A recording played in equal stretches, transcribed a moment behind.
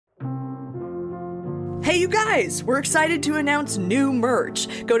Hey, you guys, we're excited to announce new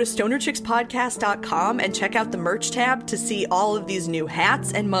merch. Go to stonerchickspodcast.com and check out the merch tab to see all of these new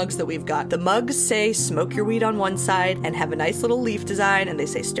hats and mugs that we've got. The mugs say smoke your weed on one side and have a nice little leaf design, and they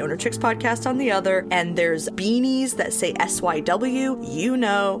say Stoner Chicks Podcast on the other. And there's beanies that say SYW. You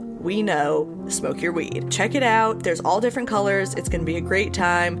know, we know, smoke your weed. Check it out. There's all different colors. It's going to be a great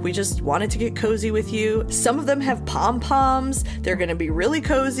time. We just wanted to get cozy with you. Some of them have pom-poms. They're going to be really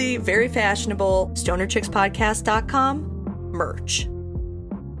cozy, very fashionable. stonerchickspodcast.com merch.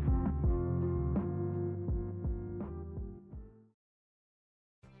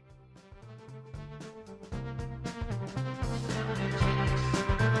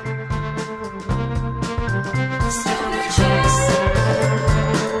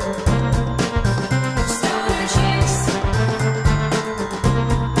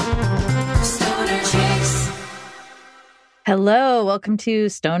 Hello, welcome to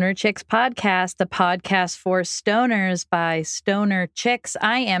Stoner Chicks Podcast, the podcast for stoners by Stoner Chicks.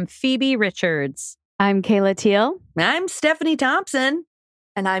 I am Phoebe Richards. I'm Kayla Teal. I'm Stephanie Thompson.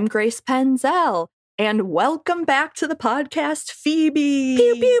 And I'm Grace Penzel. And welcome back to the podcast, Phoebe.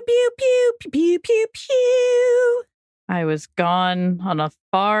 Pew, pew, pew, pew, pew, pew, pew, pew. I was gone on a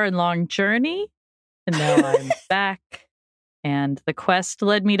far and long journey, and now I'm back. And the quest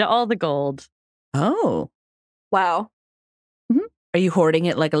led me to all the gold. Oh. Wow. Are you hoarding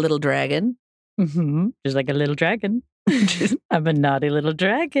it like a little dragon? Just like a little dragon. I'm a naughty little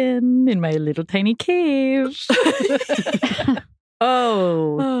dragon in my little tiny cave.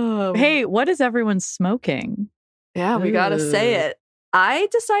 Oh. Hey, what is everyone smoking? Yeah, we gotta say it. I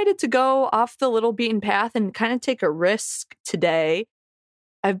decided to go off the little beaten path and kind of take a risk today.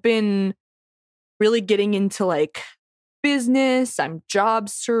 I've been really getting into like business. I'm job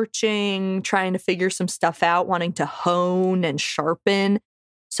searching, trying to figure some stuff out, wanting to hone and sharpen.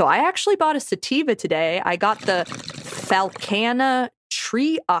 So I actually bought a sativa today. I got the Falcana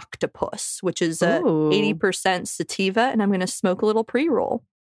Tree Octopus, which is a 80% sativa, and I'm going to smoke a little pre-roll.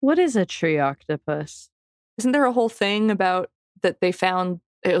 What is a tree octopus? Isn't there a whole thing about that they found,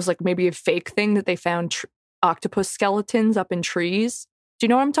 it was like maybe a fake thing that they found octopus skeletons up in trees? Do you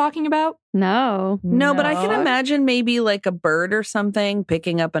know what I'm talking about? No, but I can imagine maybe like a bird or something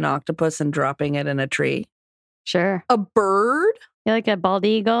picking up an octopus and dropping it in a tree. Sure. A bird? You like a bald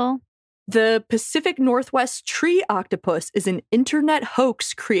eagle? The Pacific Northwest tree octopus is an internet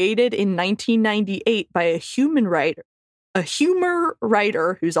hoax created in 1998 by a humor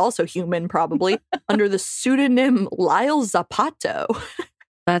writer who's also human probably, under the pseudonym Lyle Zapato.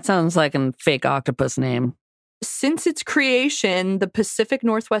 That sounds like a fake octopus name. Since its creation, the Pacific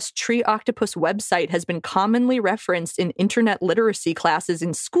Northwest Tree Octopus website has been commonly referenced in internet literacy classes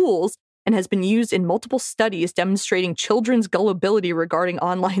in schools and has been used in multiple studies demonstrating children's gullibility regarding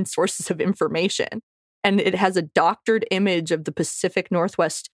online sources of information. And it has a doctored image of the Pacific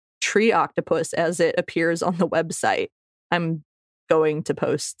Northwest Tree Octopus as it appears on the website. I'm going to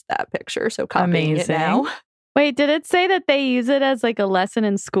post that picture, so copying it now. Wait, did it say that they use it as like a lesson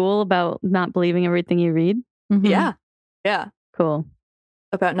in school about not believing everything you read? Mm-hmm. Yeah. Cool.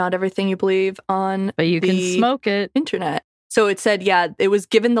 About not everything you believe on but you can smoke it. Internet. So it said, it was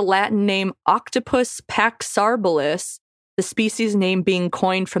given the Latin name Octopus paxarbilus, the species name being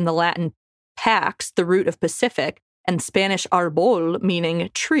coined from the Latin pax, the root of Pacific, and Spanish arbol, meaning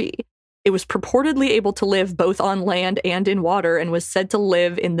tree. It was purportedly able to live both on land and in water and was said to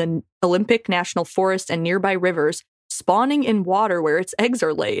live in the Olympic National Forest and nearby rivers, spawning in water where its eggs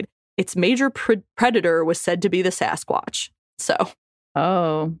are laid. Its major predator was said to be the Sasquatch. So.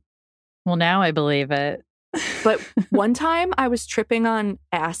 Oh. Well, now I believe it. But one time I was tripping on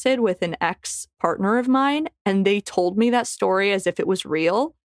acid with an ex-partner of mine, and they told me that story as if it was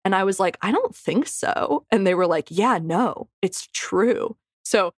real. And I was like, I don't think so. And they were like, yeah, no, it's true.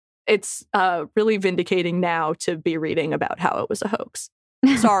 So it's really vindicating now to be reading about how it was a hoax.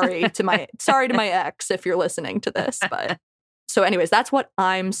 Sorry to my ex if you're listening to this, but so anyways, that's what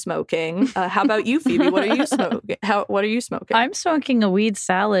I'm smoking. How about you, Phoebe? What are you smoking? What are you smoking? I'm smoking a weed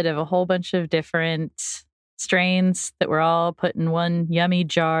salad of a whole bunch of different strains that were all put in one yummy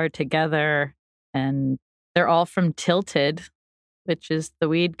jar together, and they're all from Tilted, which is the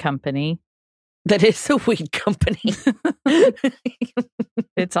weed company. That is a weed company.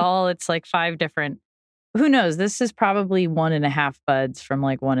 It's like 5 different. Who knows? This is probably 1.5 buds from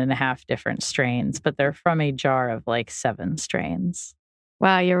like 1.5 different strains, but they're from a jar of like 7 strains.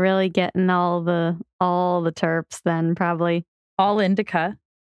 Wow, you're really getting all the terps then, probably. All indica.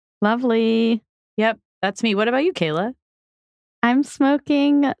 Lovely. Yep, that's me. What about you, Kayla? I'm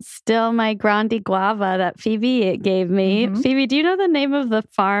smoking still my Grande Guava that Phoebe gave me. Mhm. Phoebe, do you know the name of the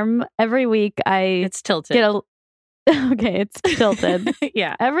farm? Every week It's tilted. get a... Okay, it's tilted.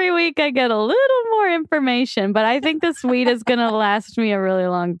 Yeah. Every week I get a little more information, but I think this weed is going to last me a really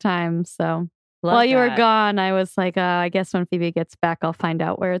long time. So Love while you were that. gone, I was like, I guess when Phoebe gets back, I'll find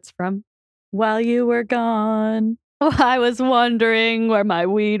out where it's from. While you were gone. I was wondering where my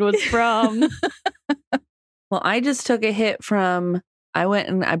weed was from. Well, I just took a hit from, I went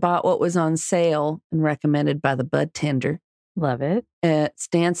and I bought what was on sale and recommended by the bud tender. Love it. It's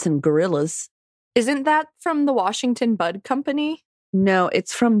Dancing Gorillas. Isn't that from the Washington Bud Company? No,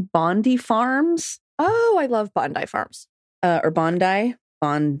 it's from Bondi Farms. Oh, I love Bondi Farms. Or Bondi.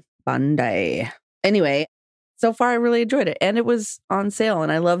 Bondi. Anyway, so far I really enjoyed it. And it was on sale.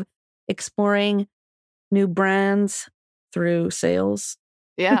 And I love exploring new brands through sales.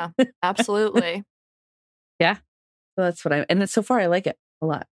 Yeah, absolutely. So that's what and so far I like it a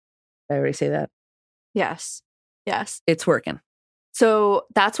lot. Did I already say that? Yes. Yes. It's working. So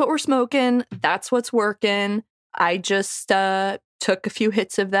that's what we're smoking. That's what's working. I just took a few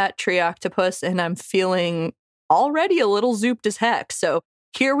hits of that tree octopus and I'm feeling already a little zooped as heck. So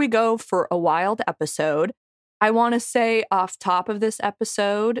here we go for a wild episode. I want to say off top of this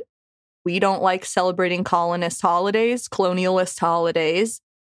episode, we don't like celebrating colonialist holidays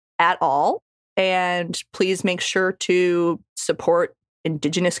at all. And please make sure to support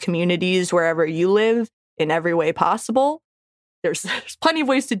Indigenous communities wherever you live in every way possible. There's plenty of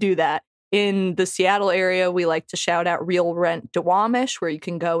ways to do that. In the Seattle area, we like to shout out Real Rent Duwamish, where you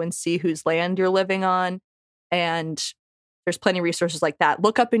can go and see whose land you're living on. And there's plenty of resources like that.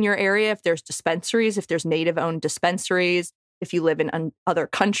 Look up in your area if there's dispensaries, if there's Native-owned dispensaries. If you live in other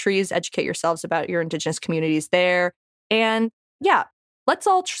countries, educate yourselves about your Indigenous communities there. And yeah, let's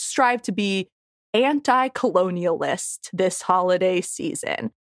all strive to be anti-colonialist this holiday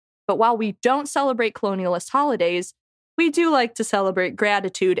season. But while we don't celebrate colonialist holidays, we do like to celebrate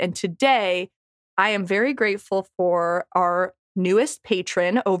gratitude. And today, I am very grateful for our newest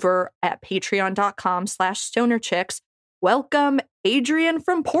patron over at patreon.com/stonerchicks. Welcome, Adrian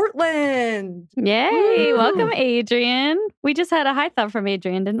from Portland. Yay. Woo. Welcome, Adrian. We just had a high thought from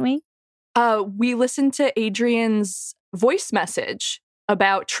Adrian, didn't we? We listened to Adrian's voice message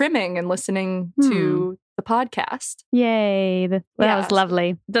about trimming and listening to the podcast. Yay. That was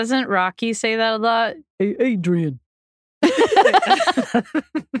lovely. Doesn't Rocky say that a lot? Hey, Adrian. That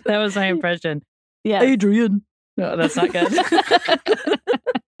was my impression. Yeah. Adrian. No, that's not good.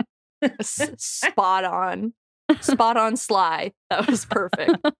 Spot on. Spot on Sly. That was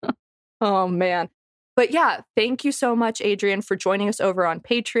perfect. Oh, man. But yeah, thank you so much, Adrian, for joining us over on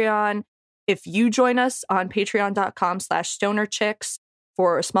Patreon. If you join us on patreon.com/stonerchicks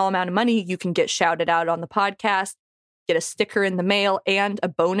for a small amount of money, you can get shouted out on the podcast, get a sticker in the mail, and a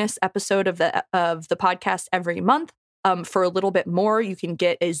bonus episode of the podcast every month. For a little bit more, you can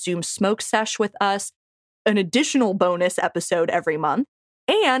get a Zoom smoke sesh with us, an additional bonus episode every month.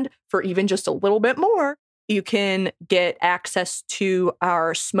 And for even just a little bit more, you can get access to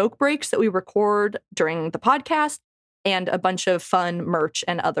our smoke breaks that we record during the podcast and a bunch of fun merch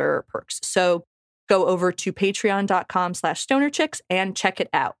and other perks. So go over to patreon.com/stonerchicks and check it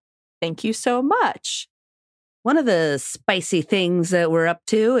out. Thank you so much. One of the spicy things that we're up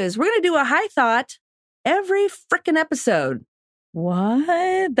to is we're going to do a high thought every frickin' episode.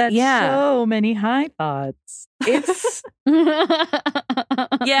 What? That's so many high thoughts. It's,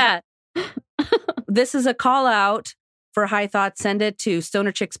 yeah. This is a call out for high thoughts. Send it to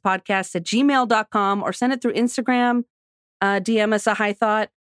stonerchickspodcast@gmail.com or send it through Instagram. DM us a high thought.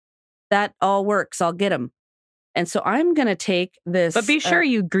 That all works. I'll get them. And so I'm going to take this. But be sure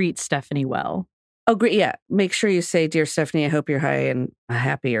you greet Stephanie well. Oh, great. Yeah. Make sure you say, "Dear Stephanie, I hope you're high and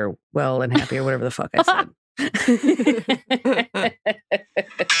happy or well and happy," or whatever the fuck I said.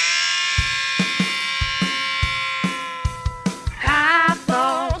 High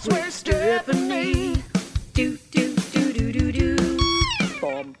thoughts with Stephanie. Do, do, do, do, do, do.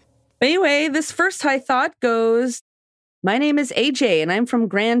 Boom. Anyway, this first high thought goes, my name is AJ and I'm from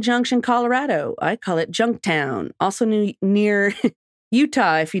Grand Junction, Colorado. I call it Junktown, also near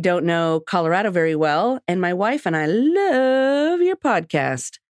Utah, if you don't know Colorado very well. And my wife and I love your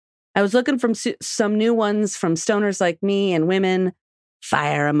podcast. I was looking for some new ones from stoners like me and women.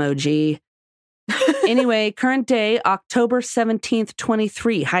 Fire emoji. Anyway, current day, October 17th,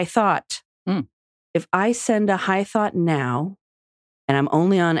 23. High thought. If I send a high thought now, and I'm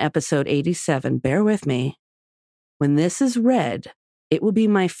only on episode 87, bear with me. When this is read, it will be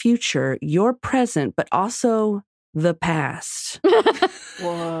my future, your present, but also the past.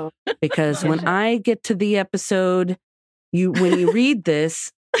 Whoa. Because when I get to the episode when you read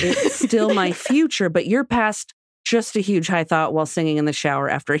this, it's still my future, but you're past just a huge high thought while singing in the shower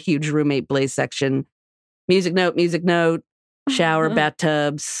after a huge roommate blaze section. Music note, shower,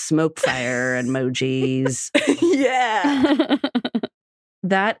 bathtubs, smoke fire, emojis. Yeah.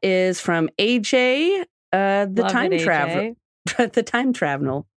 That is from AJ, the Love time it, traveler. AJ. The time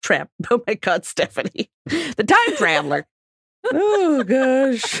traveler. Oh my God, Stephanie. The time traveler. Oh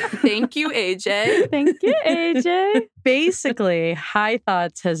gosh. Thank you, AJ. Thank you, AJ. Basically, High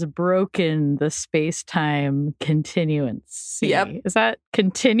Thoughts has broken the space-time continuancy. Yep. Is that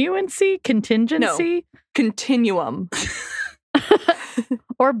continuancy? Contingency? Continuum.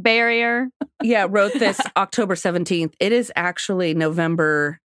 Or barrier. Yeah, wrote this October 17th. It is actually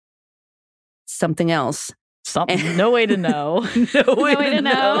November something else. Something. No way to know. No way to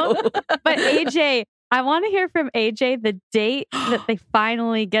know. But AJ, I want to hear from AJ the date that they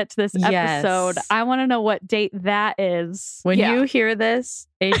finally get to this Yes. episode. I want to know what date that is. When Yeah. you hear this,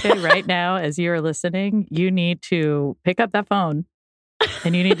 AJ, right now, as you're listening, you need to pick up that phone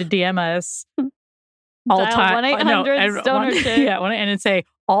and you need to DM us all Dial time. 1-800 Stoner Chick. Yeah, and say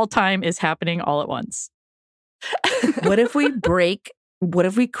all time is happening all at once. What if we break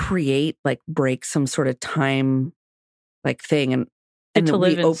some sort of time like thing and To then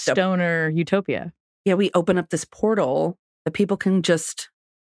live we in open up, stoner utopia. we open up this portal that people can just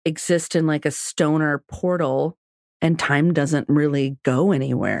exist in like a stoner portal and time doesn't really go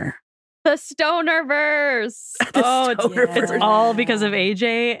anywhere. The Stonerverse. The Oh, Stonerverse. it's all because of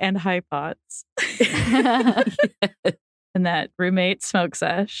AJ and High Thoughts and that roommate smoke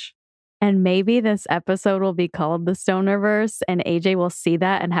sesh. And maybe this episode will be called The Stonerverse, and AJ will see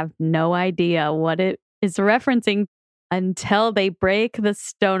that and have no idea what it is referencing until they break the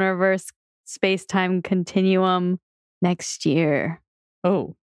Stonerverse space-time continuum next year.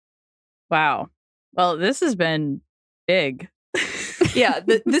 Oh, wow. Well, this has been big. Yeah,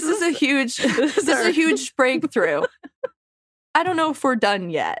 this is a huge breakthrough. I don't know if we're done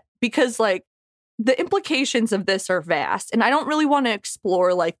yet because like the implications of this are vast, and I don't really want to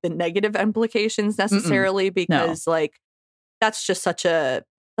explore like the negative implications necessarily because like that's just such a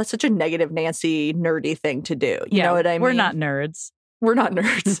negative Nancy nerdy thing to do. You know what I mean? We're not nerds. We're not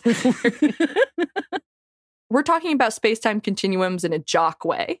nerds. We're talking about space-time continuums in a jock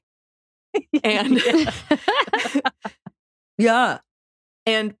way. And Yeah.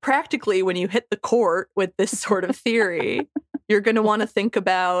 And practically, when you hit the court with this sort of theory, you're going to want to think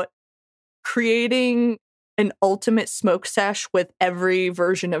about creating an ultimate smoke sesh with every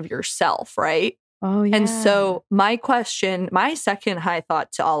version of yourself, right? Oh, yeah. And so my second high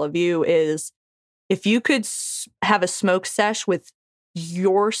thought to all of you is if you could have a smoke sesh with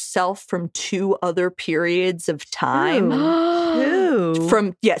yourself from two other periods of time. Ooh.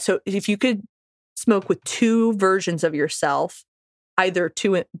 So if you could smoke with two versions of yourself,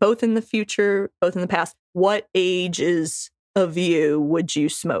 both in the future, both in the past, what ages of you would you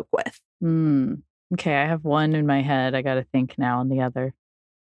smoke with? Okay, I have one in my head. I got to think now on the other.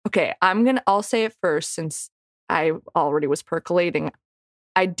 Okay, I'll say it first since I already was percolating.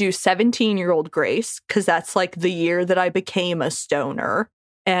 I'd do 17-year-old Grace because that's like the year that I became a stoner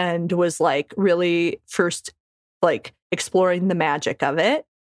and was like really first like exploring the magic of it.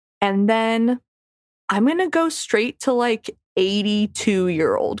 And then I'm going to go straight to like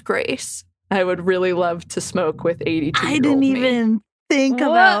 82-year-old Grace. I would really love to smoke with 82-year-old me. think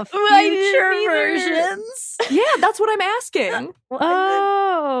about future versions. Yeah, that's what I'm asking.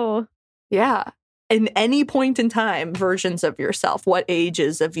 Oh. Yeah. In any point in time, versions of yourself, what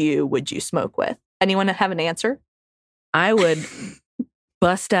ages of you would you smoke with? Anyone have an answer? I would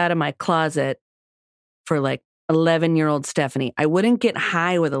bust out of my closet for like 11-year-old Stephanie. I wouldn't get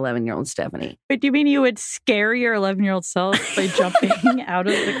high with 11-year-old Stephanie. Wait, do you mean you would scare your 11-year-old self by jumping out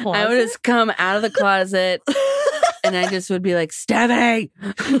of the closet? I would just come out of the closet and I just would be like, Stephanie,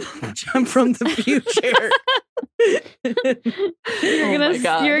 jump from the future. You're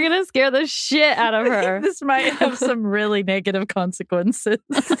gonna scare the shit out of her. This might have some really negative consequences.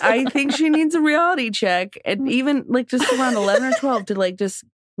 I think she needs a reality check. And even like just around 11 or 12 to like just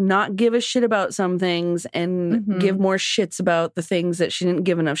not give a shit about some things and give more shits about the things that she didn't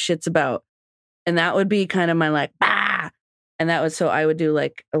give enough shits about. And that would be kind of my like, bah! And that was, so I would do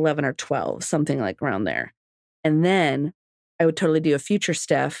like 11 or 12, something like around there. And then I would totally do a future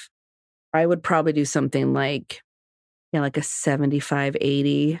Steph. I would probably do something like, like a 75,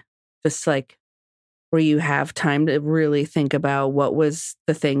 80, just like where you have time to really think about what was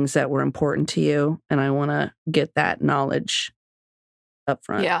the things that were important to you. And I want to get that knowledge up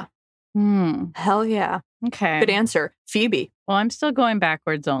front. Yeah. Hell yeah. Okay. Good answer. Phoebe. Well, I'm still going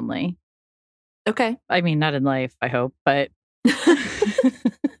backwards only. Okay. I mean, not in life, I hope, but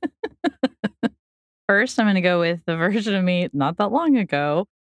first I'm going to go with the version of me not that long ago,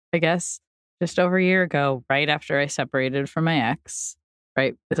 I guess just over a year ago, right after I separated from my ex,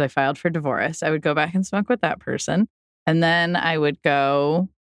 right? Because I filed for divorce. I would go back and smoke with that person. And then I would go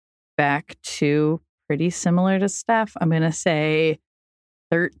back to pretty similar to Steph. I'm going to say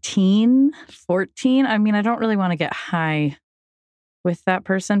 13, 14. I mean, I don't really want to get high with that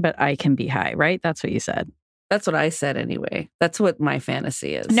person, but I can be high, right? That's what you said. That's what I said anyway. That's what my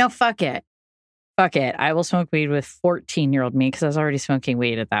fantasy is. No, fuck it. Fuck it. I will smoke weed with 14-year-old me because I was already smoking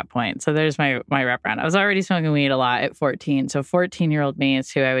weed at that point. So there's my wraparound. I was already smoking weed a lot at 14. So 14-year-old me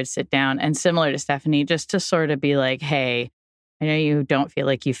is who I would sit down and similar to Stephanie, just to sort of be like, hey, I know you don't feel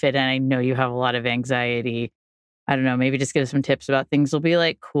like you fit in. I know you have a lot of anxiety. I don't know, maybe just give some tips about things will be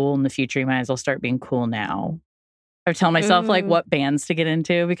like cool in the future. You might as well start being cool now. I tell myself like what bands to get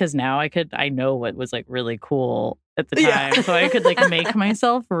into because now I know what was like really cool at the time. Yeah. So I could like make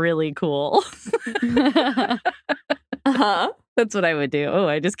myself really cool. Uh-huh. That's what I would do. Oh,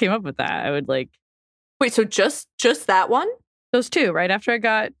 I just came up with that. I would like Wait, so just that one? those two right after I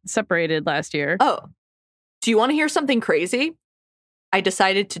got separated last year. Oh. Do you want to hear something crazy? I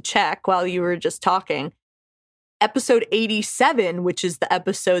decided to check while you were just talking. Episode 87, which is the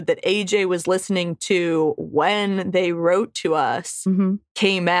episode that AJ was listening to when they wrote to us,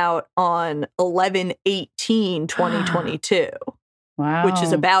 came out on 11/18/2022, Wow. which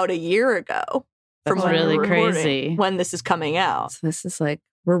is about a year ago from That's when really we're recording, crazy. when this is coming out. So this is like,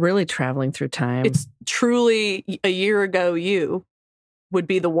 we're really traveling through time. It's truly a year ago you would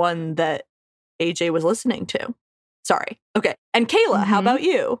be the one that AJ was listening to. Sorry. Okay. And Kayla, how about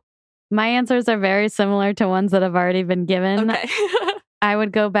you? My answers are very similar to ones that have already been given. Okay. I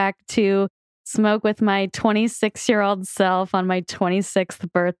would go back to smoke with my 26-year-old self on my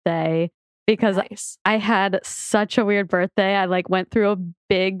 26th birthday because Nice. I had such a weird birthday. I like went through a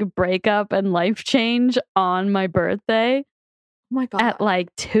big breakup and life change on my birthday Oh my God. at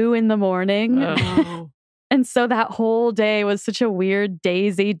like 2 a.m. Oh. And so that whole day was such a weird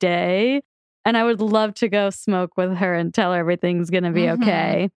daisy day. And I would love to go smoke with her and tell her everything's going to be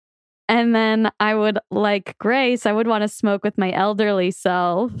okay. And then I would, like Grace, I would want to smoke with my elderly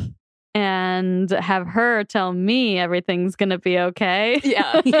self and have her tell me everything's going to be okay.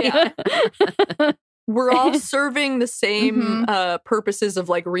 Yeah. We're all serving the same purposes of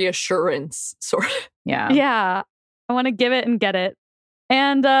like reassurance, sort of. Yeah. Yeah. I want to give it and get it.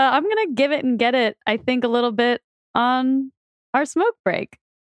 And I'm going to give it and get it, I think, a little bit on our smoke break.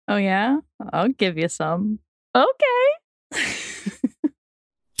 Oh, yeah? I'll give you some. Okay.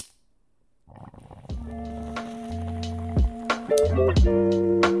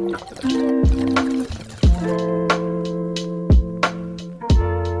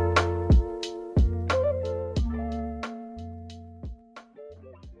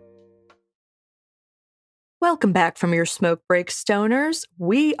 Welcome back from your smoke break, stoners.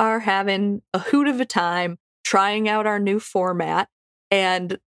 We are having a hoot of a time trying out our new format.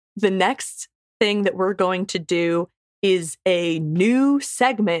 And the next thing that we're going to do is a new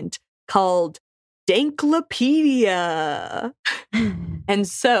segment called Danklopedia. And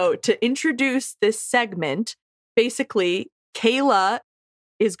so to introduce this segment, basically, Kayla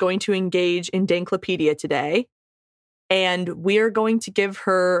is going to engage in Danklopedia today. And we are going to give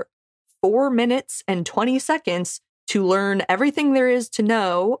her 4 minutes and 20 seconds to learn everything there is to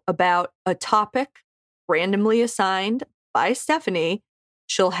know about a topic randomly assigned by Stephanie.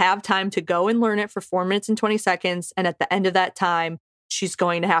 She'll have time to go and learn it for 4 minutes and 20 seconds. And at the end of that time, she's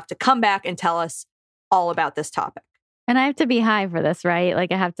going to have to come back and tell us all about this topic. And I have to be high for this, right?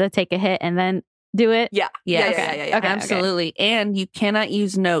 Like I have to take a hit and then do it? Yeah. Yes. Yeah. Okay. Absolutely. And you cannot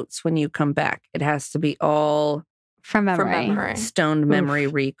use notes when you come back. It has to be all From memory. From memory. stoned memory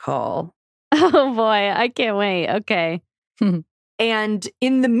recall. Oh boy, I can't wait. Okay. And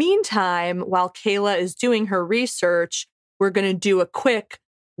in the meantime, while Kayla is doing her research, we're going to do a quick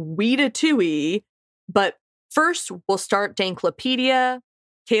Weedatooey. But first, we'll start Danklopedia.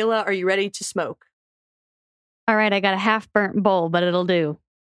 Kayla, are you ready to smoke? All right, I got a half burnt bowl, but it'll do.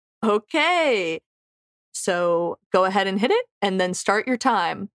 Okay. So go ahead and hit it and then start your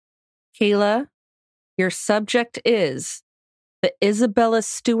time. Kayla, your subject is the Isabella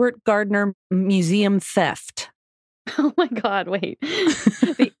Stewart Gardner Museum theft. Oh my God, wait.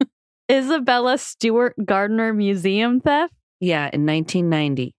 The Isabella Stewart Gardner Museum theft? Yeah, in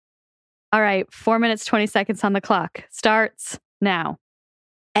 1990. All right, 4 minutes, 20 seconds on the clock. Starts now.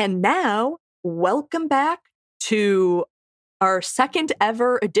 And now, welcome back to our second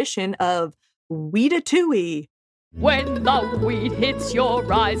ever edition of Weedatooey. When the weed hits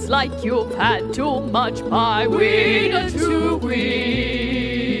your eyes like you've had too much pie, weed to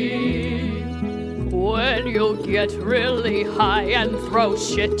weed. When you get really high and throw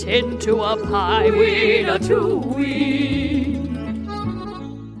shit into a pie, weed to weed.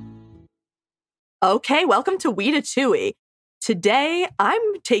 Okay, welcome to Weedatooey. Today,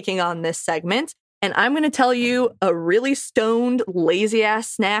 I'm taking on this segment, and I'm going to tell you a really stoned, lazy-ass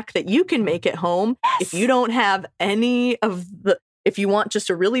snack that you can make at home if you don't have if you want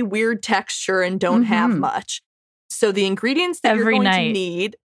just a really weird texture and don't have much. So the ingredients that you're going to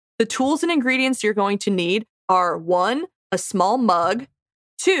need, the tools and ingredients you're going to need are 1, a small mug,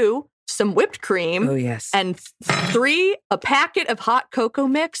 2, some whipped cream, and 3, a packet of hot cocoa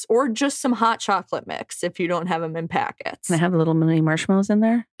mix or just some hot chocolate mix if you don't have them in packets. Can I have little mini marshmallows in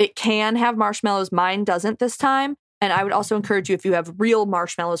there? It can have marshmallows. Mine doesn't this time. And I would also encourage you, if you have real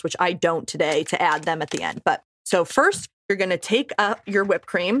marshmallows, which I don't today, to add them at the end. But so first, you're going to take up your whipped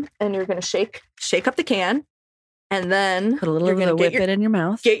cream and you're going to shake up the can. And then put a little bit of whip it in your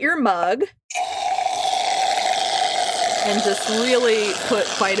mouth. Get your mug. And just really put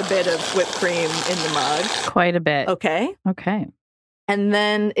quite a bit of whipped cream in the mug. Quite a bit. Okay. Okay. And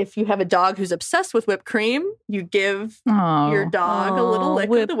then if you have a dog who's obsessed with whipped cream, you give your dog a little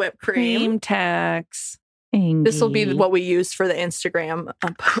lick of the whipped cream. Tax. This will be what we use for the Instagram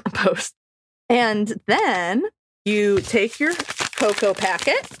post. And then you take your cocoa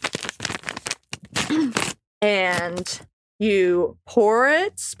packet and you pour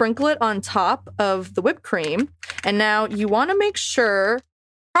it, sprinkle it on top of the whipped cream. And now you want to make sure,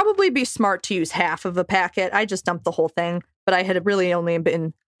 probably be smart to use half of a packet. I just dumped the whole thing, but I had really only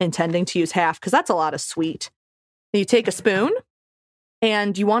been intending to use half because that's a lot of sweet. You take a spoon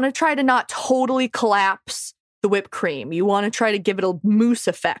and you want to try to not totally collapse the whipped cream. You want to try to give it a mousse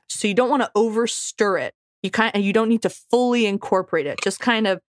effect. So you don't want to over stir it. You don't need to fully incorporate it. Just kind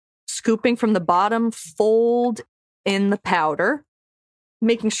of scooping from the bottom, fold in the powder,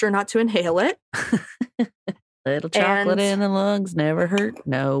 making sure not to inhale it. Little chocolate in the lungs never hurt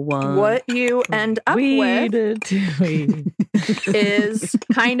no one. What you end up with is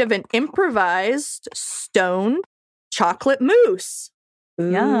kind of an improvised stone chocolate mousse.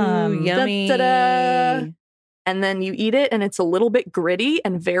 Ooh, yummy. Da-da-da. And then you eat it and it's a little bit gritty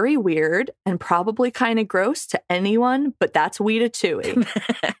and very weird and probably kind of gross to anyone, but that's Weedatooey.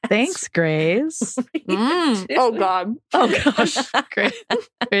 Thanks, Grace. Oh, God. Oh, gosh.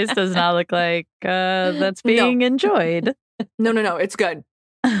 Grace does not look like that's being enjoyed. No. It's good.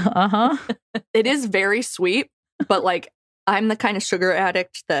 Uh-huh. It is very sweet, but like I'm the kind of sugar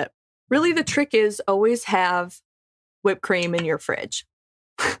addict that really the trick is always have whipped cream in your fridge.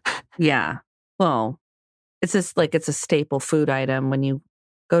 Yeah. Well, it's just like it's a staple food item when you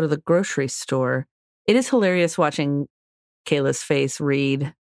go to the grocery store. It is hilarious watching Kayla's face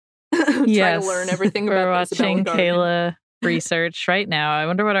read. Try to learn everything about We're watching Kayla research right now. I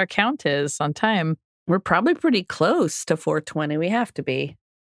wonder what our count is on time. We're probably pretty close to 4:20. We have to be.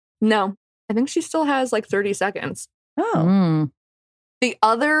 No, I think she still has like 30 seconds. Oh. The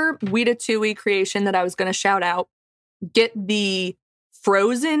other Weedatooey creation that I was going to shout out, get the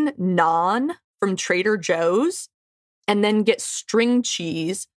frozen naan from Trader Joe's and then get string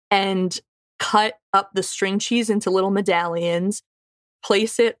cheese and cut up the string cheese into little medallions,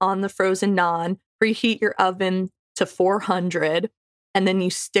 place it on the frozen naan, preheat your oven to 400, and then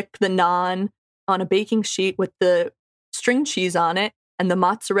you stick the naan on a baking sheet with the string cheese on it and the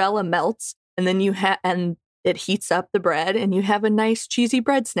mozzarella melts and then and it heats up the bread and you have a nice cheesy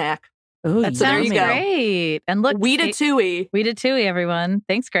bread snack. Ooh, that sounds great. And look, Weedatooey. Weedatooey, everyone.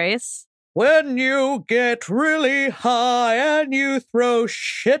 Thanks, Grace. When you get really high and you throw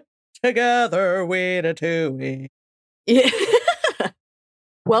shit together, Weedatooey. Yeah.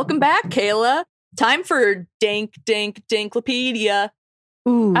 Welcome back, Kayla. Time for Danklopedia.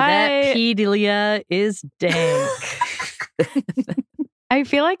 Ooh, that pedia is dank. I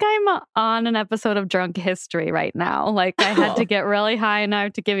feel like I'm on an episode of Drunk History right now. Like I had to get really high and I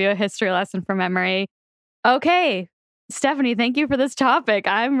have to give you a history lesson from memory. Okay, Stephanie, thank you for this topic.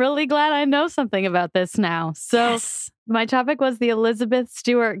 I'm really glad I know something about this now. So my topic was the Elizabeth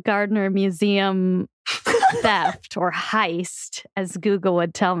Stewart Gardner Museum theft or heist, as Google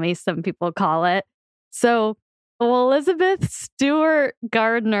would tell me some people call it. So Elizabeth Stewart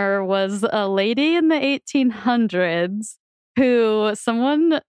Gardner was a lady in the 1800s who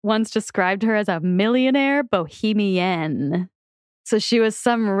someone once described her as a millionaire bohemian. So she was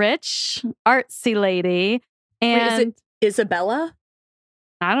some rich, artsy lady. And wait, is it Isabella?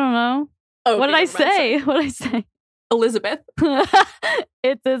 I don't know. Oh, what did I say? What did I say? Elizabeth.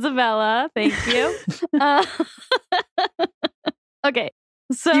 It's Isabella. Thank you. Okay.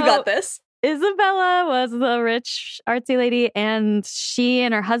 So You got this. Isabella was the rich artsy lady, and she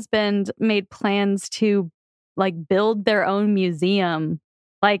and her husband made plans to like build their own museum.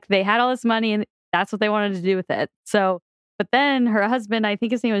 Like they had all this money and that's what they wanted to do with it. So, but then her husband, I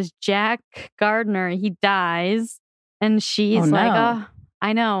think his name was Jack Gardner, he dies, and she's like, "Oh,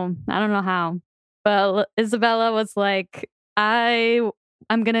 I know. I don't know how." But Isabella was like, I'm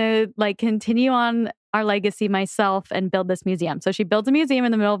going to like continue on our legacy myself and build this museum. So she builds a museum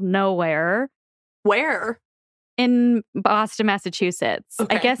in the middle of nowhere. Where? In Boston, Massachusetts.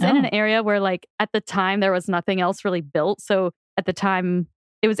 Okay. I guess in an area where like at the time there was nothing else really built. So at the time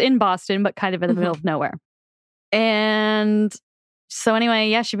it was in Boston, but kind of in the middle of nowhere. And so anyway,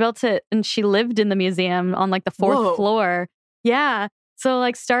 yeah, she built it and she lived in the museum on like the fourth floor. Yeah. So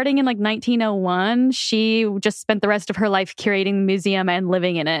like starting in like 1901, she just spent the rest of her life curating the museum and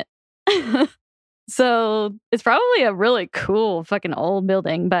living in it. So it's probably a really cool fucking old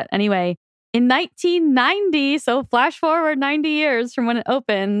building. But anyway, in 1990, so flash forward 90 years from when it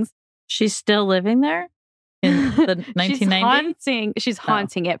opens. She's still living there in the 1990s? She's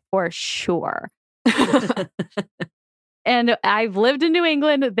haunting it for sure. And I've lived in New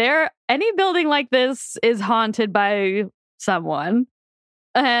England. Any building like this is haunted by someone.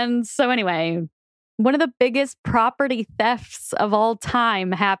 And so anyway, one of the biggest property thefts of all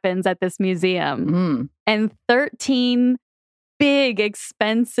time happens at this museum. And 13 big,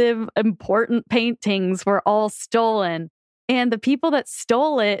 expensive, important paintings were all stolen. And the people that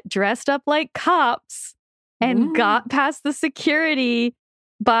stole it dressed up like cops and got past the security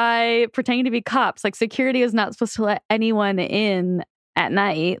by pretending to be cops. Like security is not supposed to let anyone in at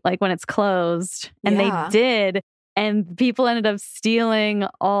night, like when it's closed. And they did. And people ended up stealing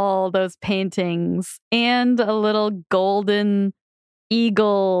all those paintings and a little golden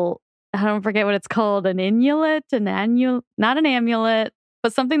eagle. I don't forget what it's called. Not an amulet,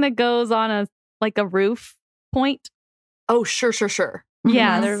 but something that goes on a roof point. Oh, sure.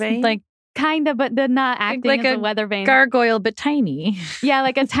 Yeah. Weather vane? Like kind of, but they're not acting like as a a weather vane. Gargoyle, but tiny. Yeah,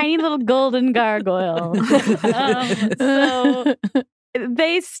 like a tiny little golden gargoyle. So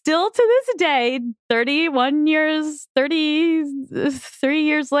they still to this day, 33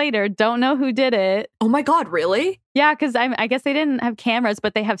 years later, don't know who did it. Oh my God, really? Yeah, because I guess they didn't have cameras,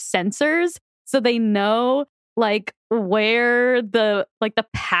 but they have sensors. So they know like where the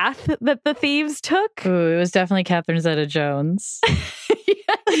path that the thieves took. Ooh, it was definitely Catherine Zeta-Jones.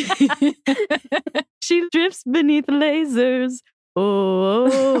 She drifts beneath lasers.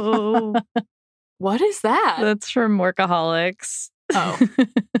 Oh. What is that? That's from Workaholics. Oh.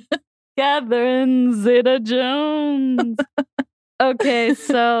 Catherine Zeta-Jones. Okay,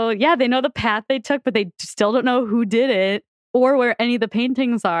 so yeah, they know the path they took, but they still don't know who did it or where any of the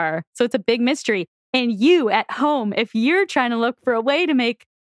paintings are. So it's a big mystery. And you at home, if you're trying to look for a way to make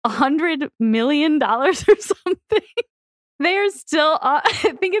 $100 million or something, they're still, I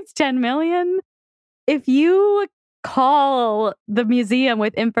think it's 10 million. If you call the museum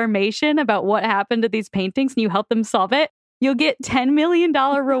with information about what happened to these paintings and you help them solve it, you'll get $10 million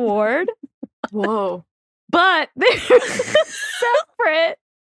reward. Whoa. But there's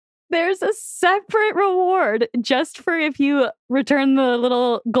a separate reward just for if you return the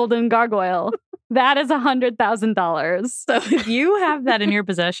little golden gargoyle. That is $100,000. So if you have that in your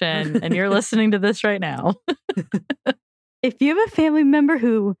possession and you're listening to this right now, if you have a family member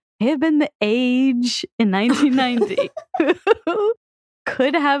who may have been the age in 1990 who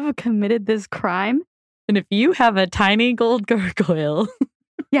could have committed this crime, and if you have a tiny gold gargoyle,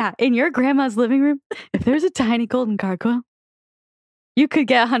 yeah, in your grandma's living room, if there's a tiny golden gargoyle, you could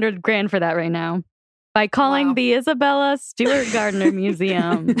get $100,000 for that right now by calling the Isabella Stewart Gardner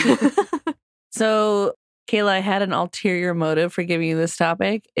Museum. So, Kayla, I had an ulterior motive for giving you this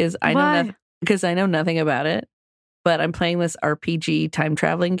topic. I know nothing about it, but I'm playing this RPG time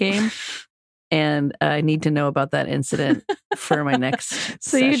traveling game, and I need to know about that incident for my next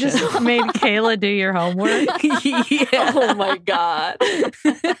So session. you just made Kayla do your homework? Yeah. Oh my God. Well,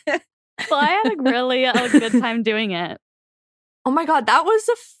 I had a good time doing it. Oh my God, that was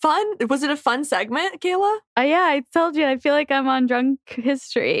was it a fun segment, Kayla? Yeah, I told you, I feel like I'm on drunk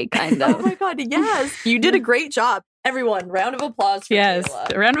history, kind Oh of. my God, yes. You did a great job. Everyone, round of applause for Yes.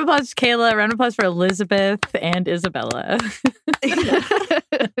 Kayla. A round of applause to Kayla. A round of applause for Elizabeth and Isabella.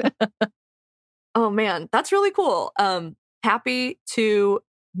 Oh man, that's really cool. Happy to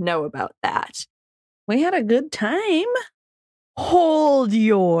know about that. We had a good time. Hold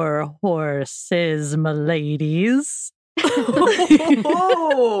your horses, my ladies.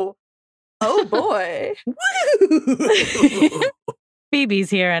 Oh, Oh boy. Phoebe's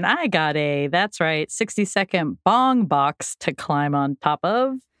here, and I got that's right, 60-second bong box to climb on top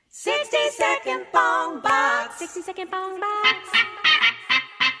of. 60-second bong box. 60-second bong box.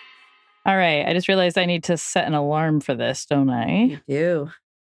 All right, I just realized I need to set an alarm for this, don't I? You do.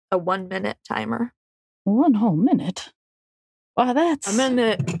 A 1-minute timer. 1 whole minute. Wow, that's... I'm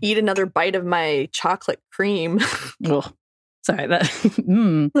gonna eat another bite of my chocolate cream. Ugh. Sorry, that...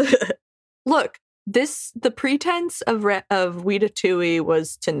 Look, the pretense of Weetatui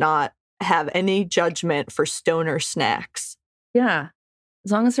was to not have any judgment for stoner snacks. Yeah.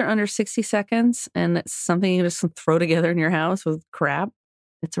 As long as they're under 60 seconds and it's something you just throw together in your house with crap,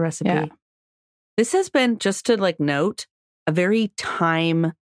 it's a recipe. Yeah. This has been, just to note, a very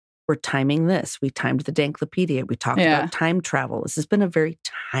we're timing this. We timed the Danklopedia. We talked about time travel. This has been a very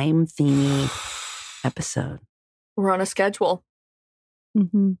time-themey episode. We're on a schedule.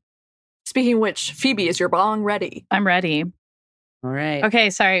 Mm-hmm. Speaking of which, Phoebe, is your bong ready? I'm ready. All right. Okay,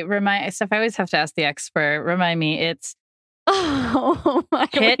 sorry. Stuff I always have to ask the expert. Remind me, it's Oh my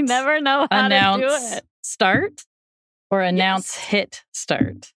God, hit, we never know how announce, to do it. start, or announce, hit,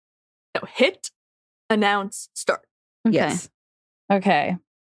 start. No, hit, announce, start. Okay. Yes. Okay.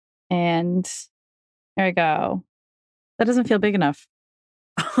 And there we go. That doesn't feel big enough.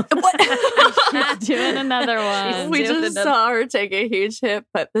 What? She's doing another one. We just saw her take a huge hit,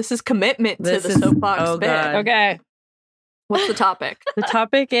 but this is commitment to the soapbox bit. God. Okay. What's the topic? The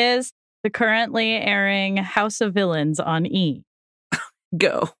topic is the currently airing House of Villains on E.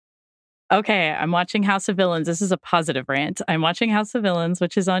 Go. Okay, I'm watching House of Villains. This is a positive rant. I'm watching House of Villains,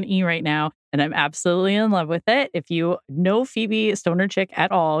 which is on E right now, and I'm absolutely in love with it. If you know Phoebe Stoner Chick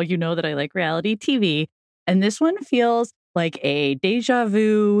at all, you know that I like reality TV. And this one feels like a deja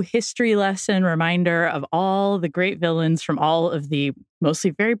vu history lesson reminder of all the great villains from all of the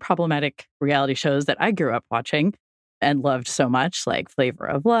mostly very problematic reality shows that I grew up watching and loved so much, like Flavor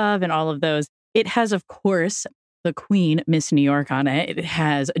of Love and all of those. It has, of course, the Queen, Miss New York, on it. It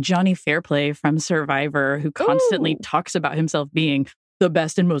has Johnny Fairplay from Survivor, who constantly talks about himself being the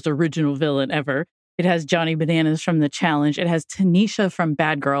best and most original villain ever. It has Johnny Bananas from The Challenge. It has Tanisha from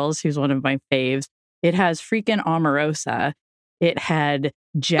Bad Girls, who's one of my faves. It has freaking Omarosa. It had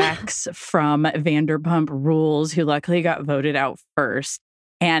Jax from Vanderpump Rules, who luckily got voted out first.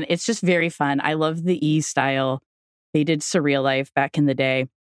 And it's just very fun. I love the E style. They did Surreal Life back in the day.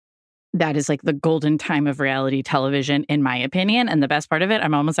 That is like the golden time of reality television, in my opinion. And the best part of it,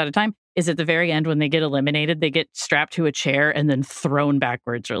 I'm almost out of time, is at the very end when they get eliminated, they get strapped to a chair and then thrown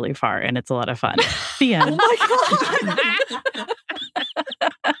backwards really far. And it's a lot of fun. The end. Oh my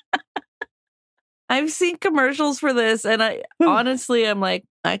God. I've seen commercials for this, and I honestly, I'm like,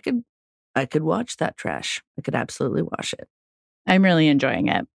 I could watch that trash. I could absolutely watch it. I'm really enjoying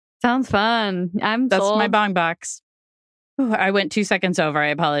it. Sounds fun. That's sold. my bong box. Ooh, I went 2 seconds over. I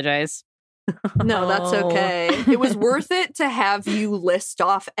apologize. No, that's okay. It was worth it to have you list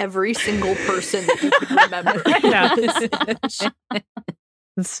off every single person that you could remember.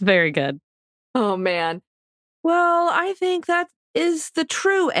 It's very good. Oh, man. Well, I think that is the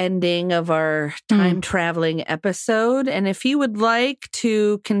true ending of our time traveling episode. And if you would like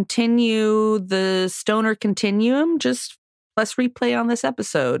to continue the Stoner Continuum, just press replay on this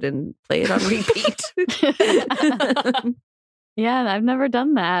episode and play it on repeat. Yeah, I've never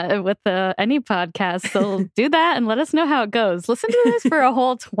done that with any podcast. So do that and let us know how it goes. Listen to this for a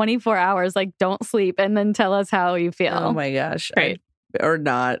whole 24 hours. Like, don't sleep, and then tell us how you feel. Oh my gosh. Right. Or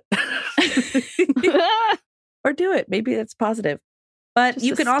not. Or do it. Maybe that's positive. But Just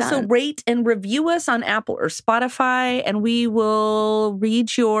you a can also stunt. rate and review us on Apple or Spotify, and we will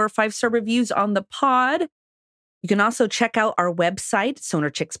read your 5-star reviews on the pod. You can also check out our website,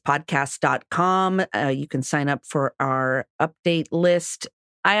 stonerchickspodcast.com. You can sign up for our update list.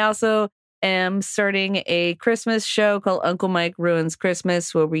 I also am starting a Christmas show called Uncle Mike Ruins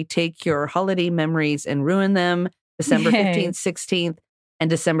Christmas, where we take your holiday memories and ruin them, December 15th, 16th, and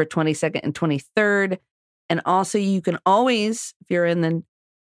December 22nd and 23rd. And also, you can always, if you're in the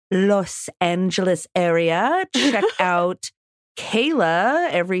Los Angeles area, check out Kayla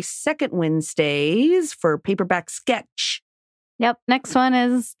every second Wednesdays for Paperback Sketch. Yep. Next one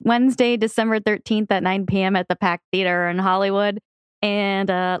is Wednesday, December 13th at 9 p.m. at the Pack Theater in Hollywood. And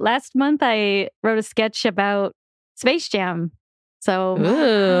last month, I wrote a sketch about Space Jam. So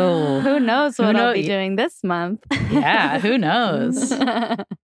who knows what I'll be doing this month? Yeah, who knows?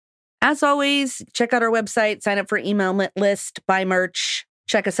 As always, check out our website, sign up for email list, buy merch.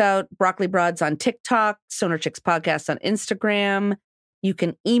 Check us out, Broccoli Broads on TikTok, Stoner Chicks Podcast on Instagram. You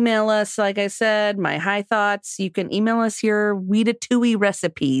can email us, like I said, my high thoughts. You can email us your Weetatui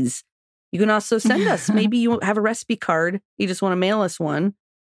recipes. You can also send us. Maybe you have a recipe card. You just want to mail us one.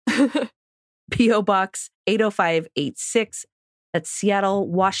 P.O. Box 80586. That's Seattle,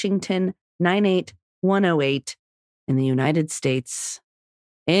 Washington 98108 in the United States.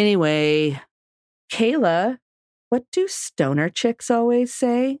 Anyway, Kayla, what do stoner chicks always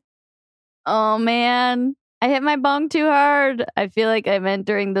say? Oh, man. I hit my bong too hard. I feel like I'm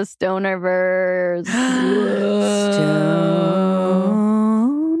entering the Stonerverse.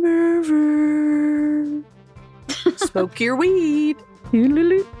 Stonerverse. Smoke your weed.